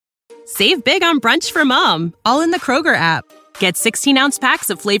Save big on brunch for mom, all in the Kroger app. Get 16-ounce packs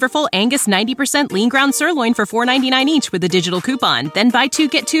of flavorful Angus 90% lean ground sirloin for $4.99 each with a digital coupon. Then buy 2,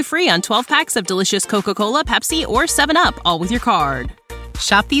 get 2 free on 12 packs of delicious Coca-Cola, Pepsi, or 7-Up, all with your card.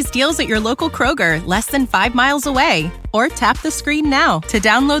 Shop these deals at your local Kroger, less than 5 miles away. Or tap the screen now to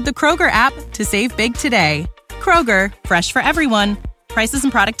download the Kroger app to save big today. Kroger, fresh for everyone. Prices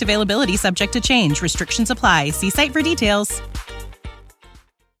and product availability subject to change. Restrictions apply. See site for details.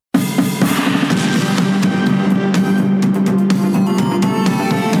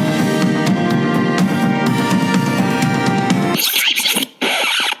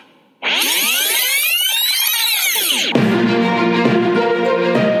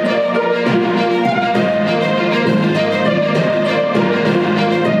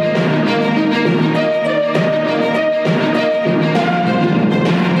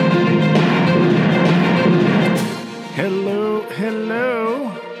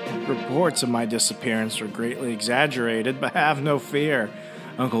 Of my disappearance are greatly exaggerated, but have no fear.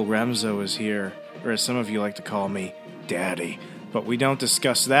 Uncle Remzo is here, or as some of you like to call me, Daddy. But we don't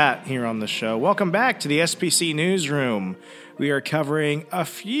discuss that here on the show. Welcome back to the SPC Newsroom. We are covering a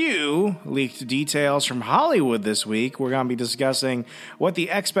few leaked details from Hollywood this week. We're going to be discussing what the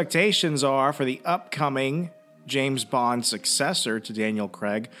expectations are for the upcoming James Bond successor to Daniel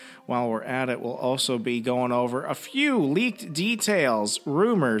Craig. While we're at it, we'll also be going over a few leaked details,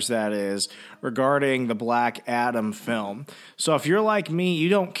 rumors that is, regarding the Black Adam film. So if you're like me, you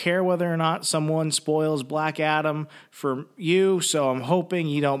don't care whether or not someone spoils Black Adam for you, so I'm hoping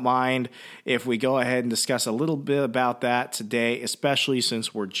you don't mind if we go ahead and discuss a little bit about that today, especially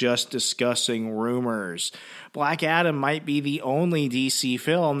since we're just discussing rumors. Black Adam might be the only DC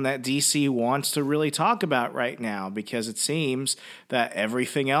film that DC wants to really talk about right now, because it seems that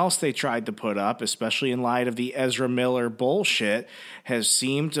everything else they tried to put up, especially in light of the Ezra Miller bullshit, has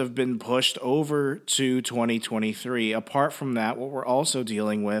seemed to have been pushed over to 2023. Apart from that, what we're also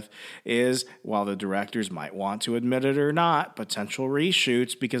dealing with is, while the directors might want to admit it or not, potential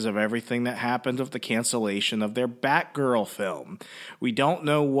reshoots because of everything that happened with the cancellation of their Batgirl film. We don't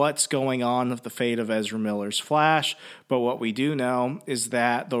know what's going on with the fate of Ezra Miller's Flash, but what we do know is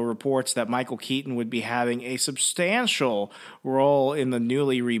that the reports that Michael Keaton would be having a substantial role in the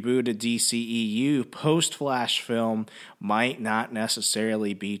newly rebooted DCEU post-Flash film might not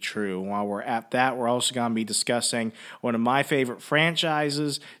necessarily be true. While we're at that, we're also going to be discussing one of my favorite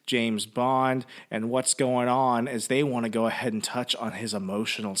franchises, James Bond, and what's going on as they want to go ahead and touch on his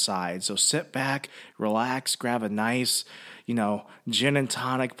emotional side. So sit back, relax, grab a nice gin and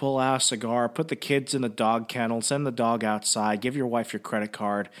tonic, pull out a cigar, put the kids in the dog kennel, send the dog outside, give your wife your credit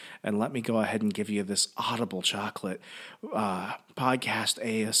card, and let me go ahead and give you this Audible chocolate podcast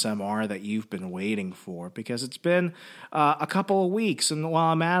ASMR that you've been waiting for, because it's been a couple of weeks, and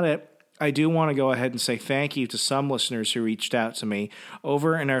while I'm at it, I do want to go ahead and say thank you to some listeners who reached out to me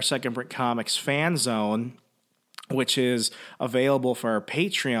over in our Second Print Comics fan zone, which is available for our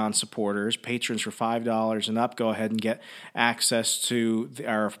Patreon supporters. Patrons for $5 and up go ahead and get access to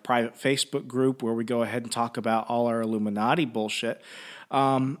our private Facebook group where we go ahead and talk about all our Illuminati bullshit.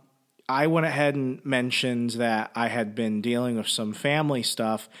 I went ahead and mentioned that I had been dealing with some family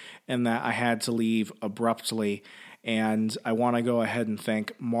stuff and that I had to leave abruptly. And I want to go ahead and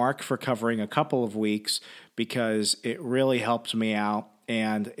thank Mark for covering a couple of weeks, because it really helped me out.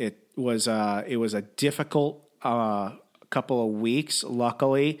 And it was a difficult couple of weeks.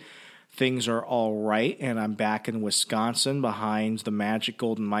 Luckily, things are all right, and I'm back in Wisconsin behind the magic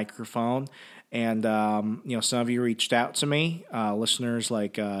golden microphone. And some of you reached out to me, listeners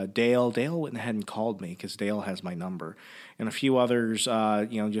like Dale. Dale went ahead and called me because Dale has my number, and a few others,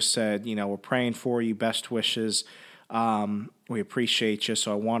 just said, we're praying for you, best wishes. We appreciate you.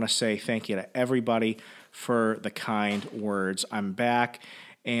 So I want to say thank you to everybody for the kind words. I'm back.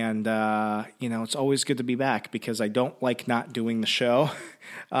 And, it's always good to be back, because I don't like not doing the show.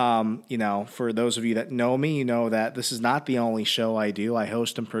 For those of you that know me, you know that this is not the only show I do. I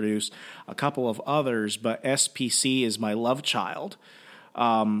host and produce a couple of others, but SPC is my love child.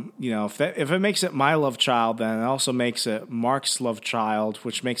 If it makes it my love child, then it also makes it Mark's love child,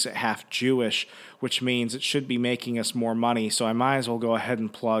 which makes it half Jewish, which means it should be making us more money. So I might as well go ahead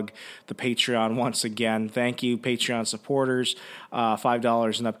and plug the Patreon once again. Thank you, Patreon supporters.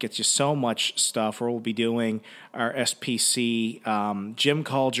 $5 and up gets you so much stuff. We'll be doing our SPC Gym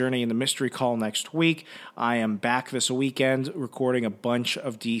Call Journey and the Mystery Call next week. I am back this weekend recording a bunch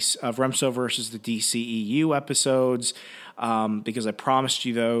of Remso versus the DCEU episodes. Because I promised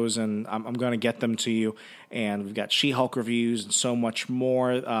you those, and I'm going to get them to you. And we've got She-Hulk reviews and so much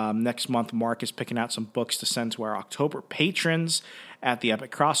more. Next month, Mark is picking out some books to send to our October patrons at the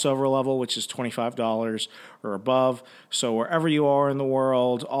Epic Crossover level, which is $25 or above. So wherever you are in the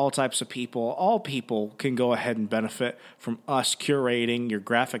world, all types of people, all people can go ahead and benefit from us curating your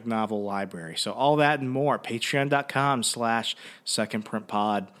graphic novel library. So all that and more,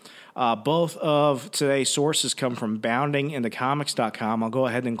 patreon.com/secondprintpod. Both of today's sources come from boundingintocomics.com. I'll go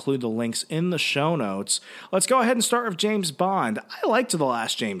ahead and include the links in the show notes. Let's go ahead and start with James Bond. I liked the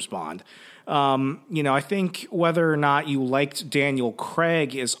last James Bond. I think whether or not you liked Daniel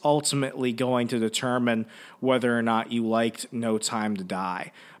Craig is ultimately going to determine whether or not you liked No Time to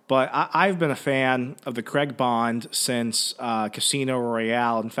Die. But I've been a fan of the Craig Bond since Casino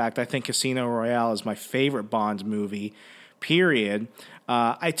Royale. In fact, I think Casino Royale is my favorite Bond movie, period.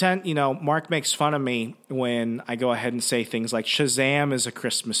 Mark makes fun of me when I go ahead and say things like Shazam is a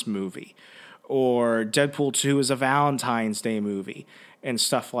Christmas movie or Deadpool 2 is a Valentine's Day movie and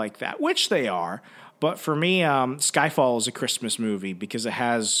stuff like that, which they are. But for me, Skyfall is a Christmas movie because it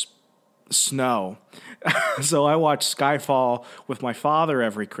has snow. So I watch Skyfall with my father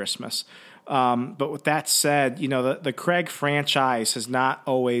every Christmas. But with that said, the Craig franchise has not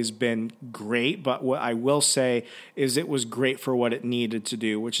always been great, but what I will say is it was great for what it needed to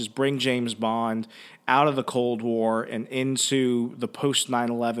do, which is bring James Bond out of the Cold War and into the post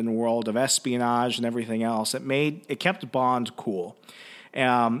 9/11 world of espionage and everything else. It kept Bond cool.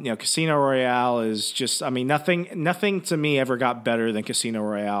 Casino Royale is just, nothing to me ever got better than Casino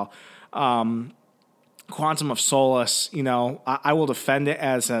Royale. Quantum of Solace, I will defend it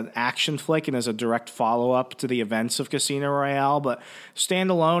as an action flick and as a direct follow-up to the events of Casino Royale, but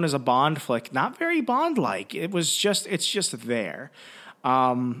standalone as a Bond flick, not very Bond-like. It's just there.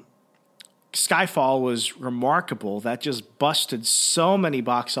 Skyfall was remarkable. That just busted so many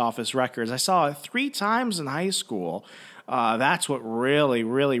box office records. I saw it 3 times in high school. That's what really,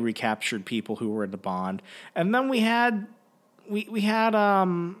 really recaptured people who were into Bond. And then we had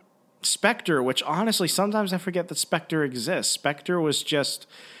Spectre, which honestly, sometimes I forget that Spectre exists. Spectre was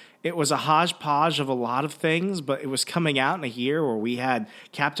it was a hodgepodge of a lot of things, but it was coming out in a year where we had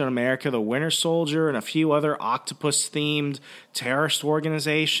Captain America, the Winter Soldier, and a few other octopus-themed terrorist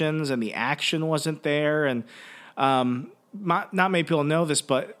organizations, and the action wasn't there. And not many people know this,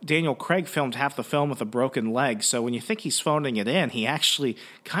 but Daniel Craig filmed half the film with a broken leg. So when you think he's phoning it in, he actually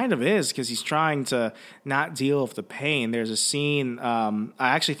kind of is, because he's trying to not deal with the pain. There's a scene, I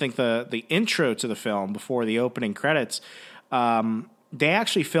actually think the intro to the film before the opening credits, they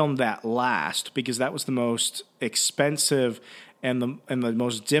actually filmed that last because that was the most expensive and the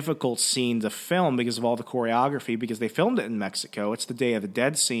most difficult scene to film because of all the choreography, because they filmed it in Mexico. It's the Day of the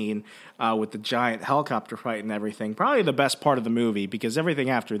Dead scene with the giant helicopter fight and everything. Probably the best part of the movie because everything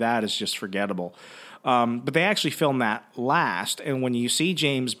after that is just forgettable. But they actually filmed that last. And when you see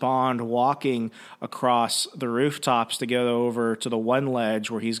James Bond walking across the rooftops to go over to the one ledge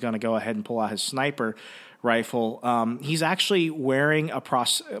where he's going to go ahead and pull out his sniper rifle, he's actually wearing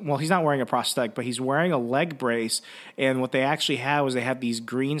he's not wearing a prosthetic, but he's wearing a leg brace. And what they actually had was they had these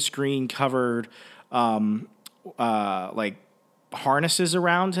green screen covered harnesses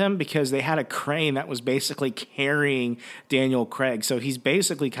around him because they had a crane that was basically carrying Daniel Craig. So he's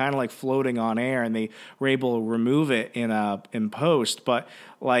basically kind of like floating on air, and they were able to remove it in post. But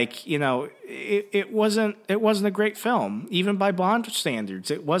it wasn't a great film, even by Bond standards.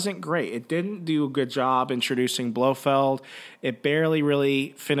 It wasn't great. It didn't do a good job introducing Blofeld. It barely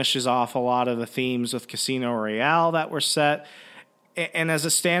really finishes off a lot of the themes with Casino Royale that were set. And as a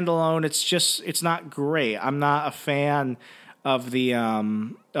standalone, it's not great. I'm not a fan of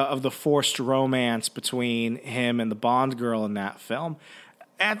the forced romance between him and the Bond girl in that film.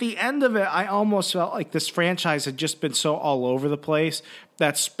 At the end of it, I almost felt like this franchise had just been so all over the place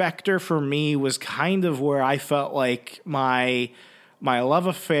that Spectre for me was kind of where I felt like my love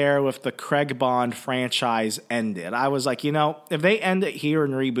affair with the Craig Bond franchise ended. I was like, if they end it here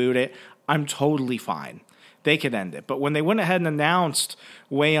and reboot it, I'm totally fine. They could end it. But when they went ahead and announced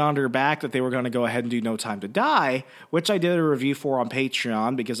way on their back that they were going to go ahead and do No Time to Die, which I did a review for on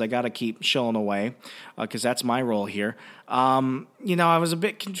Patreon because I got to keep shilling away because that's my role here. I was a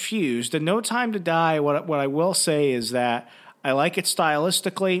bit confused. And No Time to Die, what I will say is that I like it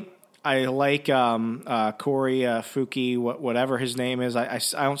stylistically. I like Corey Fuki, whatever his name is. I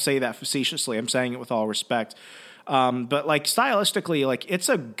don't say that facetiously. I'm saying it with all respect. But stylistically, it's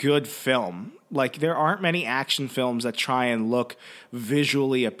a good film. There aren't many action films that try and look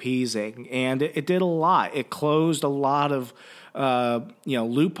visually appeasing, and it did a lot. It closed a lot of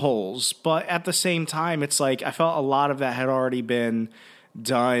loopholes, but at the same time, it's I felt a lot of that had already been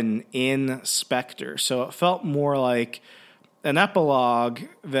done in Spectre, so it felt more like an epilogue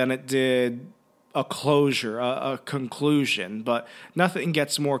than it did a closure, a conclusion, but nothing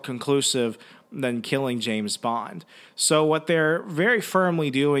gets more conclusive than killing James Bond. So what they're very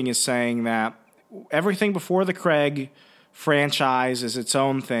firmly doing is saying that everything before the Craig franchise is its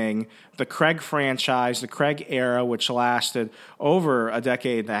own thing. The Craig franchise, the Craig era, which lasted over a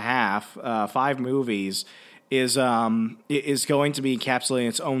decade and a half, 5 movies, is going to be encapsulating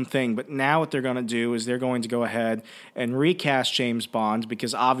its own thing. But now what they're going to do is they're going to go ahead and recast James Bond,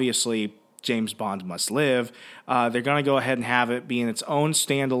 because obviously James Bond must live. They're going to go ahead and have it be in its own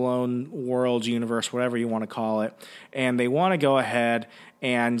standalone world, universe, whatever you want to call it. And they want to go ahead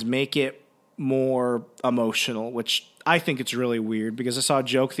and make it more emotional, which I think it's really weird, because I saw a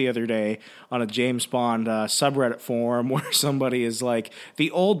joke the other day on a James Bond subreddit forum where somebody is like,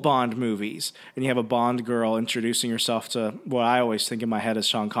 the old Bond movies, and you have a Bond girl introducing herself to what I always think in my head is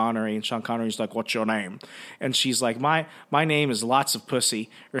Sean Connery, and Sean Connery's like, what's your name? And she's like, my name is Lots of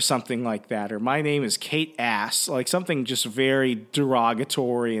Pussy, or something like that, or my name is Kate Ass, like something just very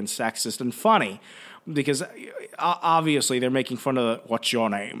derogatory and sexist and funny. Because obviously they're making fun of what's your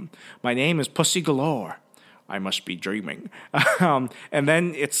name? My name is Pussy Galore. I must be dreaming. And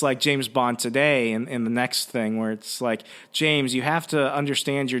then it's like James Bond today in the next thing, where it's like, James, you have to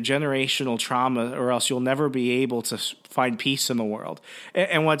understand your generational trauma, or else you'll never be able to find peace in the world.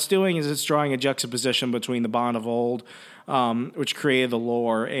 And what it's doing is it's drawing a juxtaposition between the Bond of old, which created the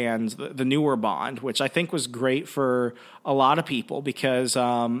lore, and the newer Bond, which I think was great for a lot of people, because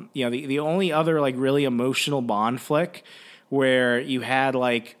the only other like really emotional Bond flick where you had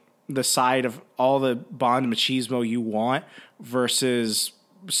like the side of all the Bond machismo you want versus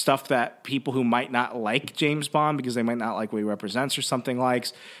stuff that people who might not like James Bond because they might not like what he represents or something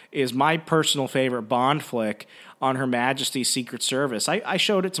likes, is my personal favorite Bond flick, On Her Majesty's Secret Service. I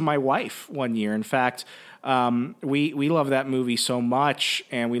showed it to my wife one year. In fact, we love that movie so much,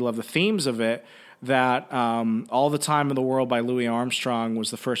 and we love the themes of it, that All the Time in the World by Louis Armstrong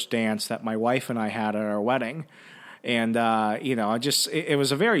was the first dance that my wife and I had at our wedding. And, it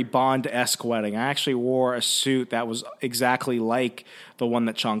was a very Bond-esque wedding. I actually wore a suit that was exactly like the one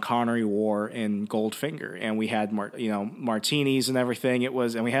that Sean Connery wore in Goldfinger. And we had, martinis and everything.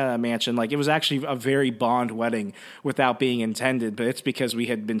 And we had a mansion. Like, it was actually a very Bond wedding without being intended. But it's because we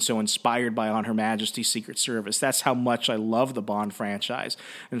had been so inspired by On Her Majesty's Secret Service. That's how much I love the Bond franchise.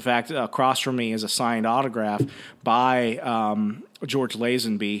 In fact, across from me is a signed autograph by George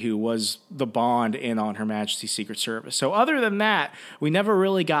Lazenby, who was the Bond in On Her Majesty's Secret Service. So other than that, we never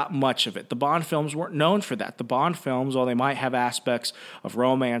really got much of it. The Bond films weren't known for that. The Bond films, while they might have aspects of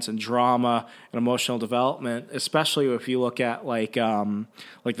romance and drama and emotional development, especially if you look at like the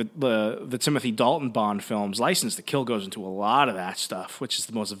Timothy Dalton Bond films, License to Kill goes into a lot of that stuff, which is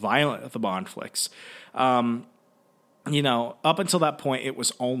the most violent of the Bond flicks. Up until that point, it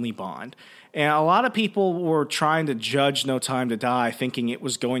was only Bond. And a lot of people were trying to judge No Time to Die, thinking it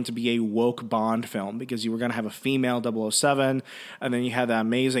was going to be a woke Bond film, because you were going to have a female 007, and then you had that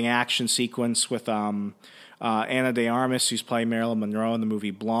amazing action sequence with Ana de Armas, who's playing Marilyn Monroe in the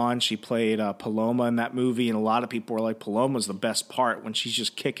movie Blonde. She played Paloma in that movie, and a lot of people were like, Paloma's the best part when she's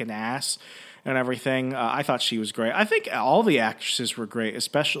just kicking ass and everything. I thought she was great. I think all the actresses were great,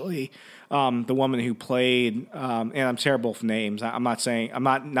 especially the woman who played, and I'm terrible with names. I'm not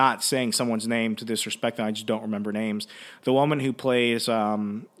saying someone's name to disrespect them. I just don't remember names. The woman who plays,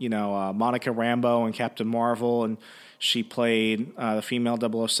 Monica Rambeau in Captain Marvel, and she played the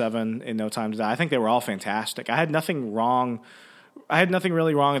female 007 in No Time to Die. I think they were all fantastic. I had nothing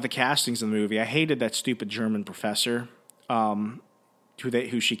really wrong with the castings in the movie. I hated that stupid German professor,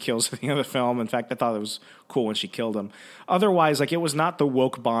 who she kills at the end of the film. In fact, I thought it was cool when she killed him. Otherwise, it was not the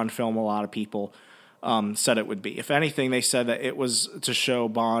woke Bond film a lot of people said it would be. If anything, they said that it was to show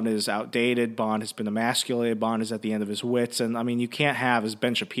Bond is outdated, Bond has been emasculated, Bond is at the end of his wits. And, you can't have, as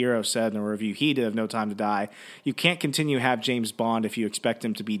Ben Shapiro said in a review he did of No Time to Die, you can't continue to have James Bond if you expect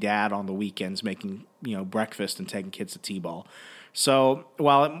him to be dad on the weekends making, breakfast and taking kids to T-ball. So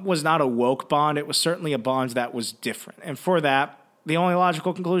while it was not a woke Bond, it was certainly a Bond that was different. And for that, the only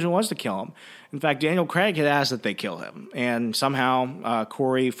logical conclusion was to kill him. In fact, Daniel Craig had asked that they kill him. And somehow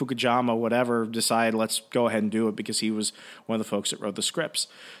Corey Fukujama, whatever, decided let's go ahead and do it because he was one of the folks that wrote the scripts.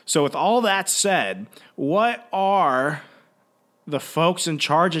 So with all that said, what are the folks in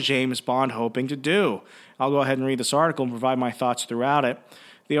charge of James Bond hoping to do? I'll go ahead and read this article and provide my thoughts throughout it.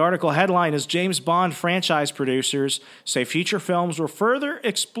 The article headline is James Bond franchise producers say future films will further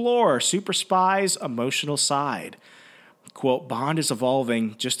explore Super Spy's emotional side. Quote, Bond is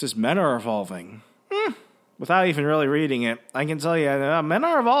evolving just as men are evolving. Without even really reading it, I can tell you men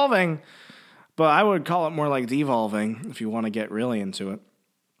are evolving, but I would call it more like devolving if you want to get really into it.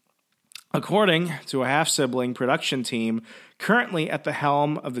 According to a half-sibling production team currently at the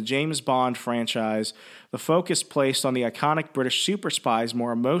helm of the James Bond franchise, the focus placed on the iconic British super spy's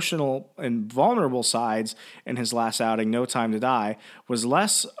more emotional and vulnerable sides in his last outing, No Time to Die, was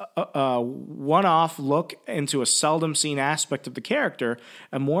less a one-off look into a seldom-seen aspect of the character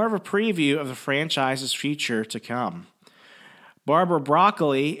and more of a preview of the franchise's future to come. Barbara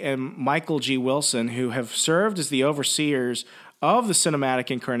Broccoli and Michael G. Wilson, who have served as the overseers of the cinematic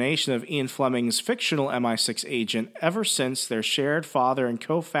incarnation of Ian Fleming's fictional MI6 agent ever since their shared father and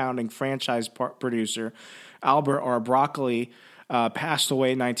co-founding franchise producer, Albert R. Broccoli, passed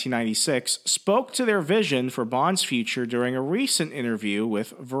away in 1996, spoke to their vision for Bond's future during a recent interview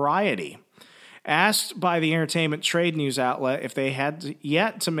with Variety. Asked by the entertainment trade news outlet if they had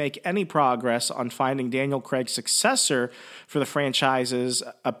yet to make any progress on finding Daniel Craig's successor for the franchise's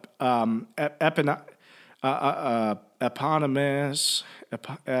eponymous,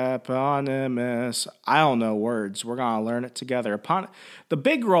 I don't know words. We're going to learn it together. The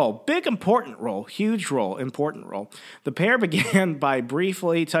big role, big important role, huge role, important role. The pair began by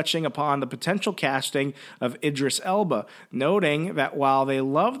briefly touching upon the potential casting of Idris Elba, noting that while they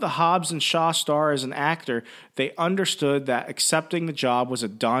loved the Hobbs and Shaw star as an actor, they understood that accepting the job was a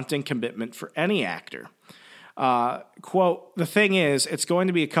daunting commitment for any actor. Quote, "The thing is, it's going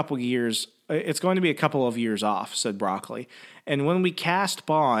to be a couple of years off," said Broccoli. "And when we cast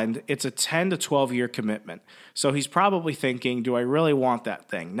Bond, it's a 10 to 12 year commitment. So he's probably thinking, do I really want that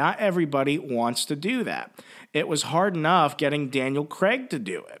thing? Not everybody wants to do that. It was hard enough getting Daniel Craig to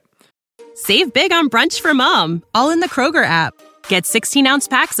do it." Save big on brunch for mom, all in the Kroger app. Get 16-ounce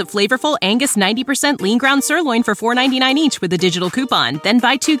packs of flavorful Angus 90% lean ground sirloin for $4.99 each with a digital coupon. Then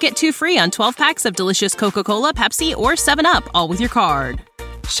buy 2, get 2 free on 12 packs of delicious Coca-Cola, Pepsi, or 7-Up, all with your card.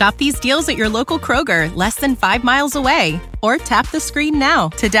 Shop these deals at your local Kroger, less than 5 miles away. Or tap the screen now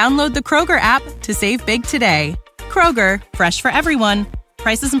to download the Kroger app to save big today. Kroger, fresh for everyone.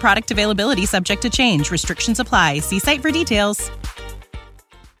 Prices and product availability subject to change. Restrictions apply. See site for details.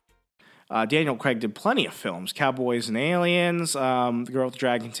 Daniel Craig did plenty of films, Cowboys and Aliens, The Girl with the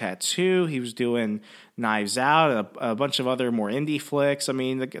Dragon Tattoo. He was doing Knives Out, a bunch of other more indie flicks. I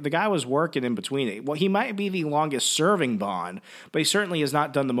mean, the guy was working in between it. Well, he might be the longest serving Bond, but he certainly has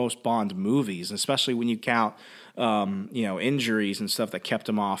not done the most Bond movies, especially when you count injuries and stuff that kept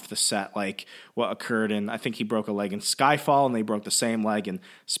him off the set, like what occurred in, I think he broke a leg in Skyfall, and they broke the same leg in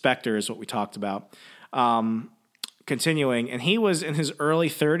Spectre, is what we talked about. Continuing, and he was in his early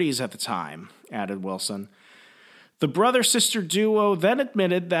 30s at the time, added Wilson. The brother-sister duo then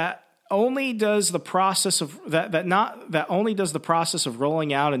admitted that only does the process of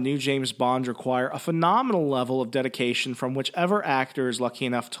rolling out a new James Bond require a phenomenal level of dedication from whichever actor is lucky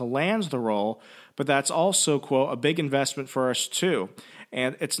enough to land the role, but that's also, quote, a big investment for us too.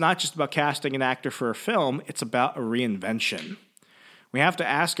 And it's not just about casting an actor for a film, it's about a reinvention. We have to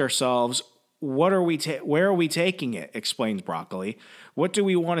ask ourselves, where are we taking it? Explains Broccoli. What do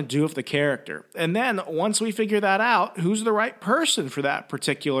we want to do with the character? And then once we figure that out, who's the right person for that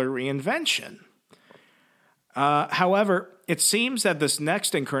particular reinvention? However, it seems that this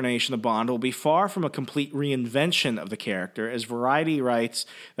next incarnation of Bond will be far from a complete reinvention of the character, as Variety writes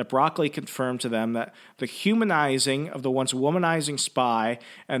that Broccoli confirmed to them that the humanizing of the once womanizing spy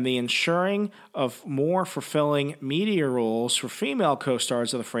and the ensuring of more fulfilling media roles for female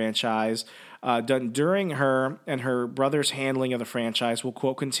co-stars of the franchise done during her and her brother's handling of the franchise will,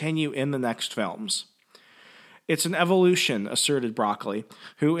 quote, continue in the next films. It's an evolution, asserted Broccoli,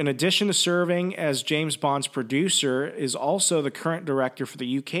 who, in addition to serving as James Bond's producer, is also the current director for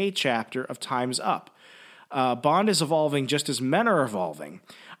the UK chapter of Time's Up. Bond is evolving just as men are evolving.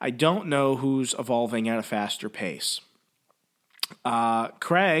 I don't know who's evolving at a faster pace.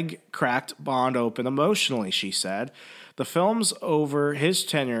 Craig cracked Bond open emotionally, she said. The films over his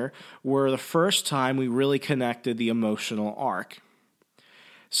tenure were the first time we really connected the emotional arc.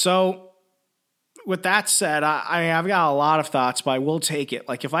 So, with that said, I've got a lot of thoughts, but I will take it.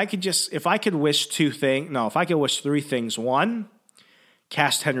 Like, if I could wish three things. One,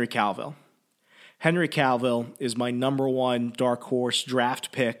 cast Henry Cavill. Henry Cavill is my number one dark horse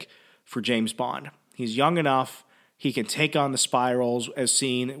draft pick for James Bond. He's young enough. He can take on the spy roles as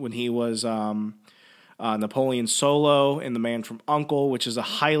seen when he was Napoleon Solo in The Man from U.N.C.L.E., which is a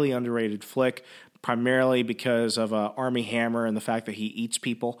highly underrated flick, primarily because of Armie Hammer and the fact that he eats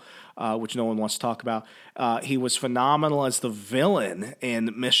people, which no one wants to talk about. He was phenomenal as the villain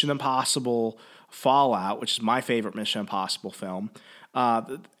in Mission Impossible Fallout, which is my favorite Mission Impossible film.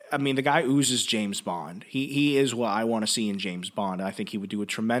 I mean, the guy oozes James Bond. He is what I want to see in James Bond. I think he would do a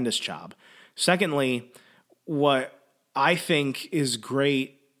tremendous job. Secondly, what I think is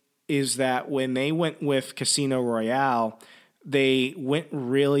great is that when they went with Casino Royale, they went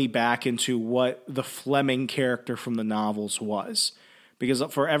really back into what the Fleming character from the novels was. Because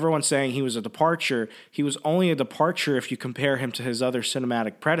for everyone saying he was a departure, he was only a departure if you compare him to his other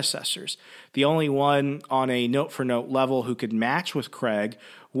cinematic predecessors. The only one on a note-for-note level who could match with Craig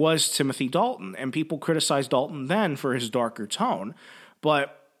was Timothy Dalton, and people criticized Dalton then for his darker tone.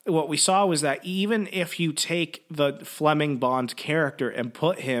 But what we saw was that even if you take the Fleming Bond character and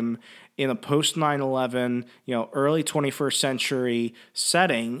put him in a post 9/11, early 21st century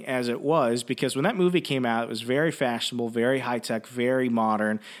setting as it was, because when that movie came out, it was very fashionable, very high tech, very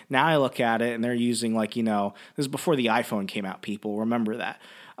modern. Now I look at it and they're using this is before the iPhone came out, people remember that.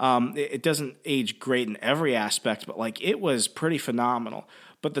 It doesn't age great in every aspect, but it was pretty phenomenal.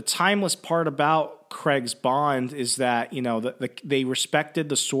 But the timeless part about Craig's Bond is that, they respected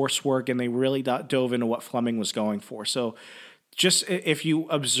the source work and they really dove into what Fleming was going for. So just if you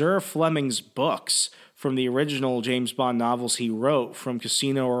observe Fleming's books from the original James Bond novels he wrote, from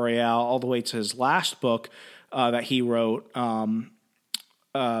Casino Royale all the way to his last book that he wrote,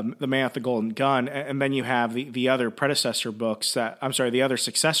 The Man with the Golden Gun, and then you have the other successor books that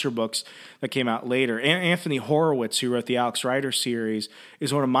came out later. Anthony Horowitz, who wrote the Alex Rider series,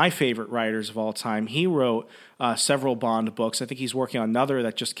 is one of my favorite writers of all time. He wrote several Bond books. I think he's working on another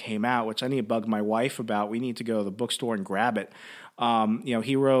that just came out, which I need to bug my wife about. We need to go to the bookstore and grab it.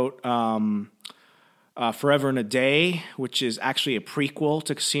 He wrote Forever and a Day, which is actually a prequel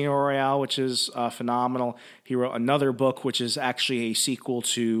to Casino Royale, which is phenomenal. He wrote another book, which is actually a sequel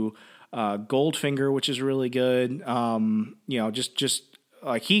to Goldfinger, which is really good.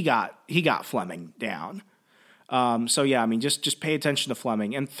 He got Fleming down. Just pay attention to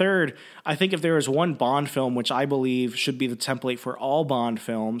Fleming. And third, I think if there is one Bond film which I believe should be the template for all Bond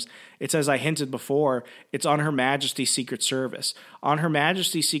films, it's, as I hinted before, it's On Her Majesty's Secret Service. On Her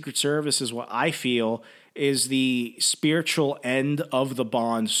Majesty's Secret Service is what I feel is the spiritual end of the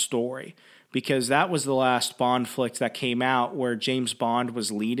Bond story, because that was the last Bond flick that came out where James Bond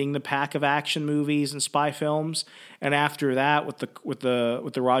was leading the pack of action movies and spy films. And after that, with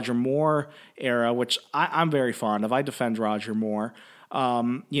the Roger Moore era, which I'm very fond of, I defend Roger Moore.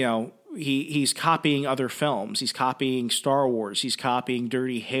 He's copying other films. He's copying Star Wars. He's copying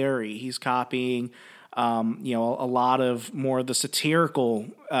Dirty Harry. He's copying a lot of more of the satirical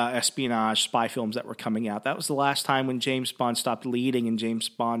espionage spy films that were coming out. That was the last time when James Bond stopped leading and James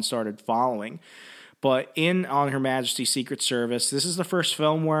Bond started following. But in On Her Majesty's Secret Service, this is the first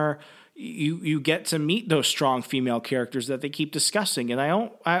film where you get to meet those strong female characters that they keep discussing. And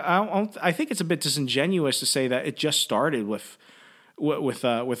I think it's a bit disingenuous to say that it just started with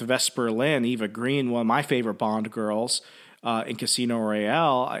Vesper Lynn, Eva Green, one of my favorite Bond girls, in Casino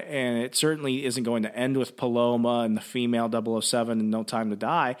Royale, and it certainly isn't going to end with Paloma and the female 007 in No Time to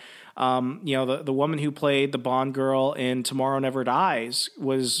Die. The woman who played the Bond girl in Tomorrow Never Dies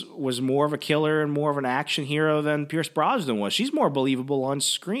was more of a killer and more of an action hero than Pierce Brosnan was. She's more believable on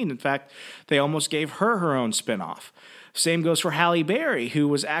screen. In fact, they almost gave her own spinoff. Same goes for Halle Berry, who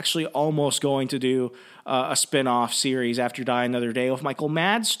was actually almost going to do a spin-off series after Die Another Day with Michael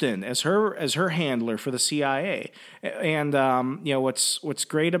Madsen as her handler for the CIA. And what's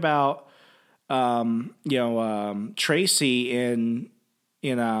great about Tracy in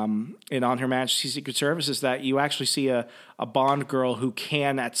On Her Majesty's Secret Service is that you actually see a Bond girl who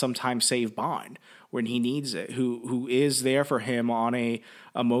can at some time save Bond when he needs it, who is there for him on a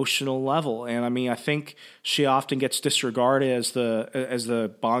emotional level. And I think she often gets disregarded as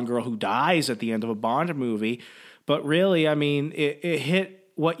the Bond girl who dies at the end of a Bond movie. But really, it hit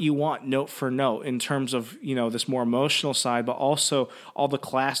what you want note for note in terms of, this more emotional side, but also all the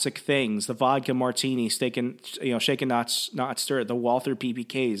classic things, the vodka martini, shaken not stirred, the Walther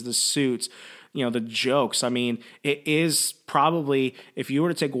PPKs, the suits, the jokes. It is probably, if you were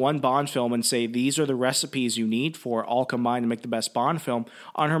to take one Bond film and say, these are the recipes you need for all combined to make the best Bond film,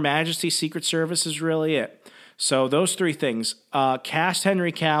 On Her Majesty's Secret Service is really it. So those three things, cast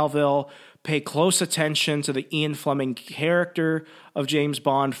Henry Cavill, pay close attention to the Ian Fleming character of James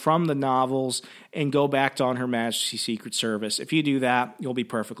Bond from the novels, and go back to On Her Majesty's Secret Service. If you do that, you'll be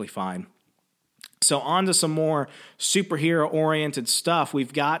perfectly fine. So on to some more superhero-oriented stuff.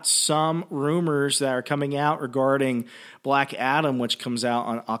 We've got some rumors that are coming out regarding Black Adam, which comes out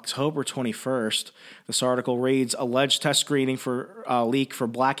on October 21st. This article reads, alleged test screening for leak for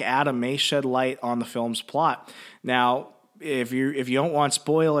Black Adam may shed light on the film's plot. Now, if you don't want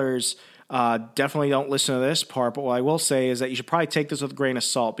spoilers, Definitely don't listen to this part, but what I will say is that you should probably take this with a grain of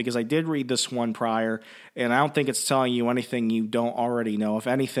salt, because I did read this one prior, and I don't think it's telling you anything you don't already know. If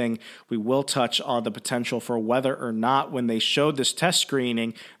anything, we will touch on the potential for whether or not, when they showed this test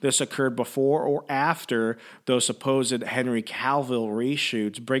screening, this occurred before or after those supposed Henry Cavill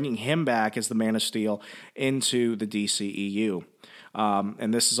reshoots, bringing him back as the Man of Steel into the DCEU.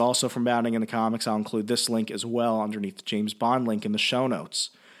 And this is also from Bounding in the Comics. I'll include this link as well underneath the James Bond link in the show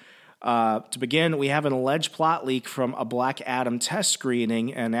notes. To begin, we have an alleged plot leak from a Black Adam test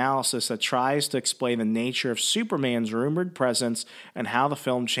screening analysis that tries to explain the nature of Superman's rumored presence and how the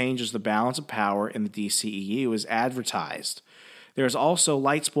film changes the balance of power in the DCEU as advertised. There's also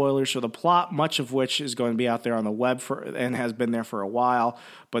light spoilers for the plot, much of which is going to be out there on the web and has been there for a while,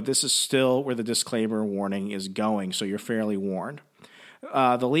 but this is still where the disclaimer warning is going, so you're fairly warned.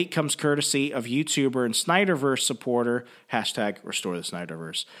 The leak comes courtesy of YouTuber and Snyderverse supporter,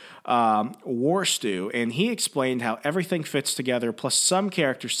 #RestoreTheSnyderverse, Warstu, and he explained how everything fits together, plus some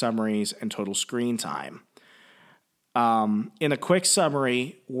character summaries and total screen time. In a quick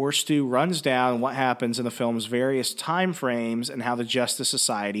summary, Warstu runs down what happens in the film's various time frames and how the Justice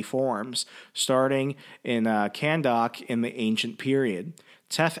Society forms, starting in Kahndaq in the ancient period.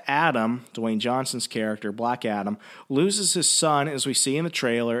 Teth Adam, Dwayne Johnson's character, Black Adam, loses his son, as we see in the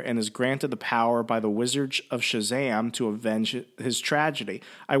trailer, and is granted the power by the Wizard of Shazam to avenge his tragedy.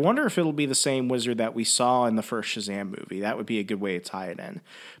 I wonder if it'll be the same wizard that we saw in the first Shazam movie. That would be a good way to tie it in.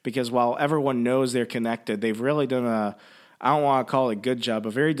 Because while everyone knows they're connected, they've really done I don't want to call it a good job,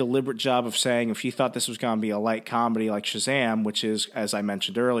 a very deliberate job of saying, if you thought this was going to be a light comedy like Shazam, which is, as I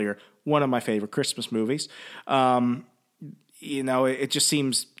mentioned earlier, one of my favorite Christmas movies, it just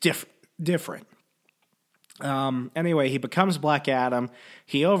seems different. Anyway, he becomes Black Adam.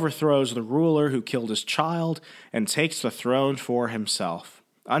 He overthrows the ruler who killed his child and takes the throne for himself.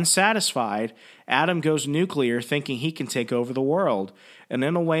 Unsatisfied, Adam goes nuclear, thinking he can take over the world, and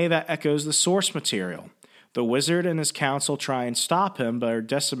in a way that echoes the source material. The wizard and his council try and stop him, but are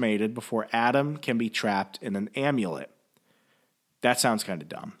decimated before Adam can be trapped in an amulet. That sounds kind of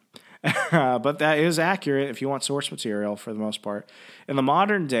dumb. But that is accurate if you want source material for the most part. In the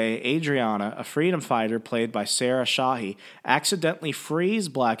modern day, Adriana, a freedom fighter played by Sarah Shahi, accidentally frees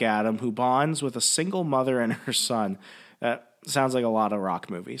Black Adam, who bonds with a single mother and her son. That sounds like a lot of rock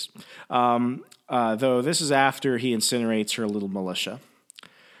movies. Though this is after he incinerates her little militia.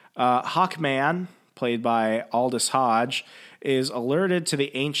 Hawkman, played by Aldous Hodge, is alerted to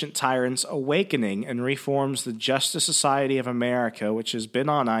the ancient tyrant's awakening and reforms the Justice Society of America, which has been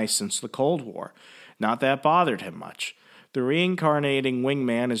on ice since the Cold War. Not that bothered him much. The reincarnating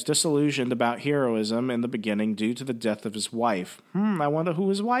wingman is disillusioned about heroism in the beginning due to the death of his wife. I wonder who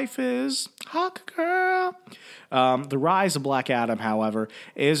his wife is. Hawk Girl. The rise of Black Adam, however,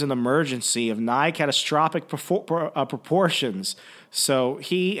 is an emergency of nigh catastrophic proportions. So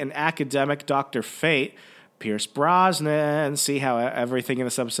he and academic Dr. Fate, Pierce Brosnan, see how everything in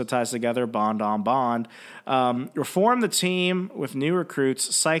this episode ties together, bond on bond, reform the team with new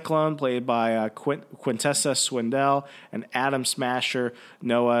recruits, Cyclone, played by Quintessa Swindell, and Atom Smasher,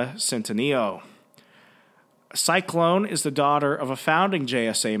 Noah Centineo. Cyclone is the daughter of a founding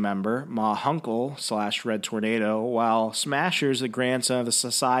JSA member, Ma Hunkel / Red Tornado, while Smasher is the grandson of the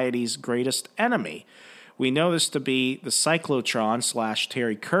Society's greatest enemy. We know this to be the Cyclotron /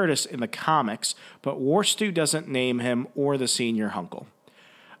 Terry Curtis in the comics, but Warstu doesn't name him or the senior Hunkel.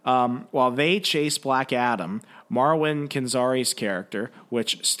 While they chase Black Adam, Marwan Kenzari's character,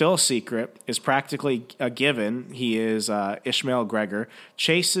 which still secret, is practically a given, he is Ishmael Gregor,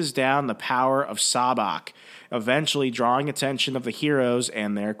 chases down the power of Sabak, eventually drawing attention of the heroes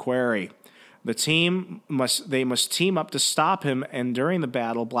and their quarry. The team must team up to stop him, and during the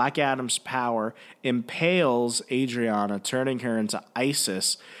battle, Black Adam's power impales Adriana, turning her into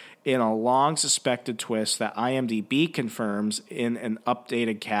Isis in a long-suspected twist that IMDb confirms in an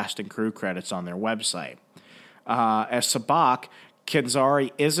updated cast and crew credits on their website. As Sabak,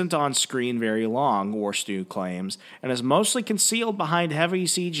 Kenzari isn't on screen very long, Warstu claims, and is mostly concealed behind heavy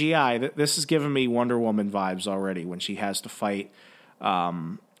CGI. This is giving me Wonder Woman vibes already when she has to fight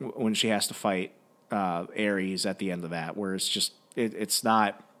Ares at the end of that, where it's just it's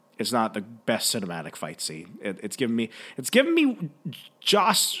not the best cinematic fight scene. It's giving me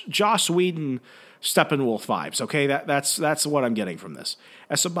Joss Whedon Steppenwolf vibes. Okay, that's what I'm getting from this.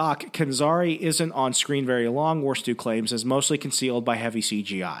 As Sabak, Kenzari isn't on screen very long, Warstu claims, is mostly concealed by heavy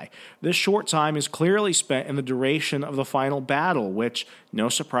CGI. This short time is clearly spent in the duration of the final battle, which, no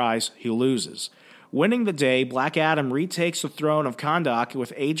surprise, he loses. Winning the day, Black Adam retakes the throne of Kahndaq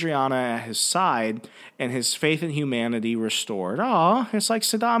with Adriana at his side and his faith in humanity restored. Oh, it's like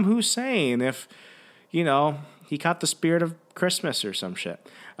Saddam Hussein if, he caught the spirit of Christmas or some shit.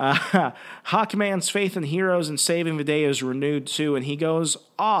 Hawkman's faith in heroes and saving the day is renewed too, and he goes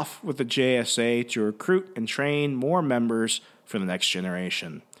off with the JSA to recruit and train more members for the next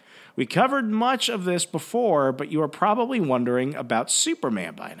generation. We covered much of this before, but you are probably wondering about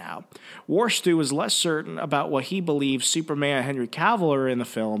Superman by now. Warstu is less certain about what he believes Superman and Henry Cavill are in the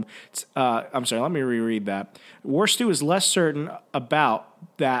film. Let me reread that. Warstu is less certain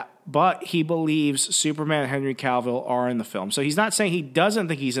about that, but he believes Superman and Henry Cavill are in the film. So he's not saying he doesn't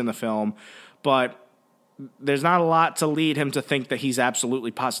think he's in the film, but there's not a lot to lead him to think that he's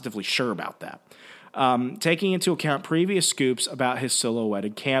absolutely positively sure about that. Taking into account previous scoops about his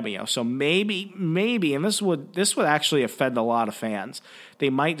silhouetted cameo. So maybe, and this would actually offend a lot of fans. They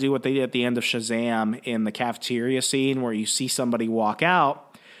might do what they did at the end of Shazam in the cafeteria scene where you see somebody walk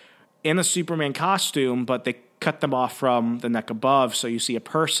out in a Superman costume, but they cut them off from the neck above, so you see a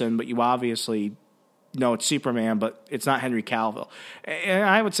person, but you obviously know it's Superman, but it's not Henry Cavill. And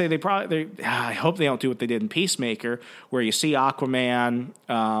I would say I hope they don't do what they did in Peacemaker, where you see Aquaman,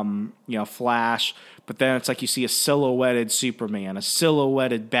 Flash, but then it's like you see a silhouetted Superman, a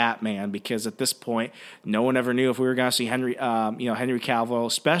silhouetted Batman, because at this point, no one ever knew if we were going to see Henry Cavill,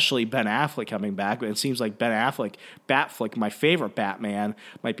 especially Ben Affleck coming back. But it seems like Ben Affleck, Batfleck, my favorite Batman,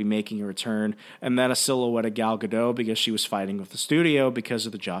 might be making a return, and then a silhouetted Gal Gadot because she was fighting with the studio because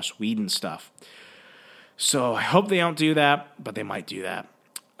of the Joss Whedon stuff. So I hope they don't do that, but they might do that.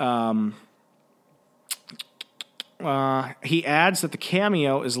 He adds that the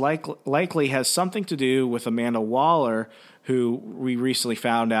cameo is likely has something to do with Amanda Waller, who we recently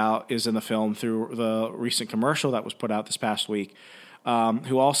found out is in the film through the recent commercial that was put out this past week,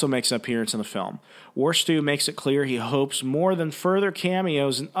 who also makes an appearance in the film. Warstu makes it clear he hopes more than further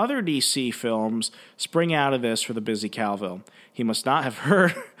cameos in other DC films spring out of this for the busy Cavill. He must not have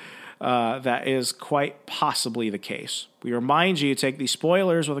heard... that is quite possibly the case. We remind you to take these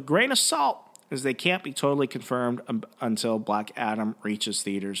spoilers with a grain of salt, as they can't be totally confirmed until Black Adam reaches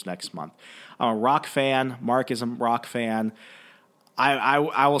theaters next month. I'm a Rock fan. Mark is a Rock fan.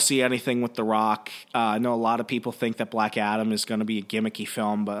 I will see anything with The Rock. I know a lot of people think that Black Adam is going to be a gimmicky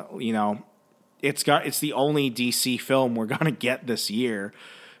film, but it's the only DC film we're going to get this year,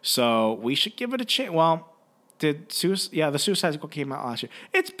 so we should give it a chance. Well. The Suicide Squad came out last year.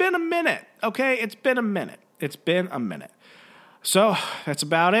 It's been a minute, okay? It's been a minute. So that's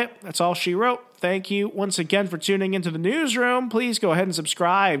about it. That's all she wrote. Thank you once again for tuning into the newsroom. Please go ahead and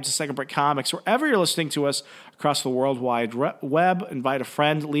subscribe to Second Print Comics wherever you're listening to us across the World Wide Web. Invite a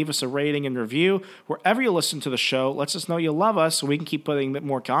friend, leave us a rating and review. Wherever you listen to the show, lets us know you love us so we can keep putting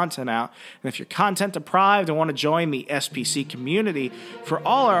more content out. And if you're content deprived and want to join the SPC community for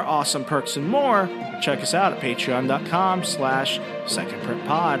all our awesome perks and more, check us out at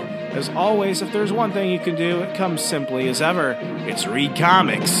patreon.com/secondprintpod. As always, if there's one thing you can do, it comes simply as ever. It's read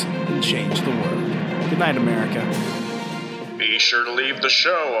comics and change the world. Good night, America. Be sure to leave the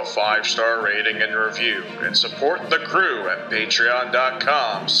show a 5-star rating and review, and support the crew at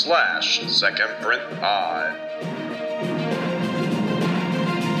patreon.com/secondprintpod.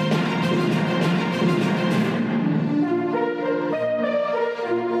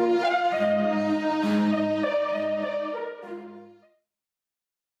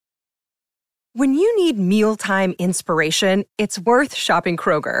 When you need mealtime inspiration, it's worth shopping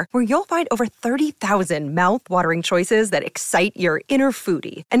Kroger, where you'll find over 30,000 mouth-watering choices that excite your inner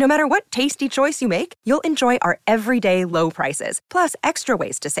foodie. And no matter what tasty choice you make, you'll enjoy our everyday low prices, plus extra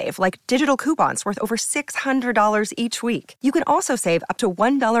ways to save, like digital coupons worth over $600 each week. You can also save up to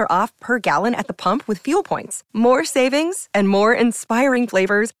 $1 off per gallon at the pump with fuel points. More savings and more inspiring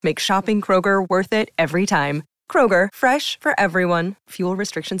flavors make shopping Kroger worth it every time. Kroger, fresh for everyone. Fuel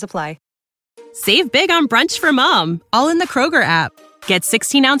restrictions apply. Save big on brunch for mom, all in the Kroger app. Get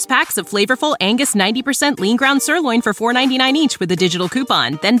 16-ounce packs of flavorful Angus 90% lean ground sirloin for $4.99 each with a digital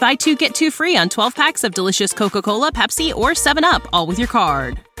coupon. Then buy 2, get 2 free on 12 packs of delicious Coca-Cola, Pepsi, or 7-Up, all with your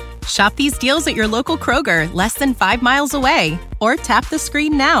card. Shop these deals at your local Kroger, less than 5 miles away. Or tap the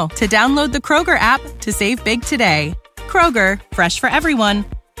screen now to download the Kroger app to save big today. Kroger, fresh for everyone.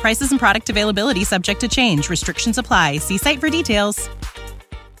 Prices and product availability subject to change. Restrictions apply. See site for details.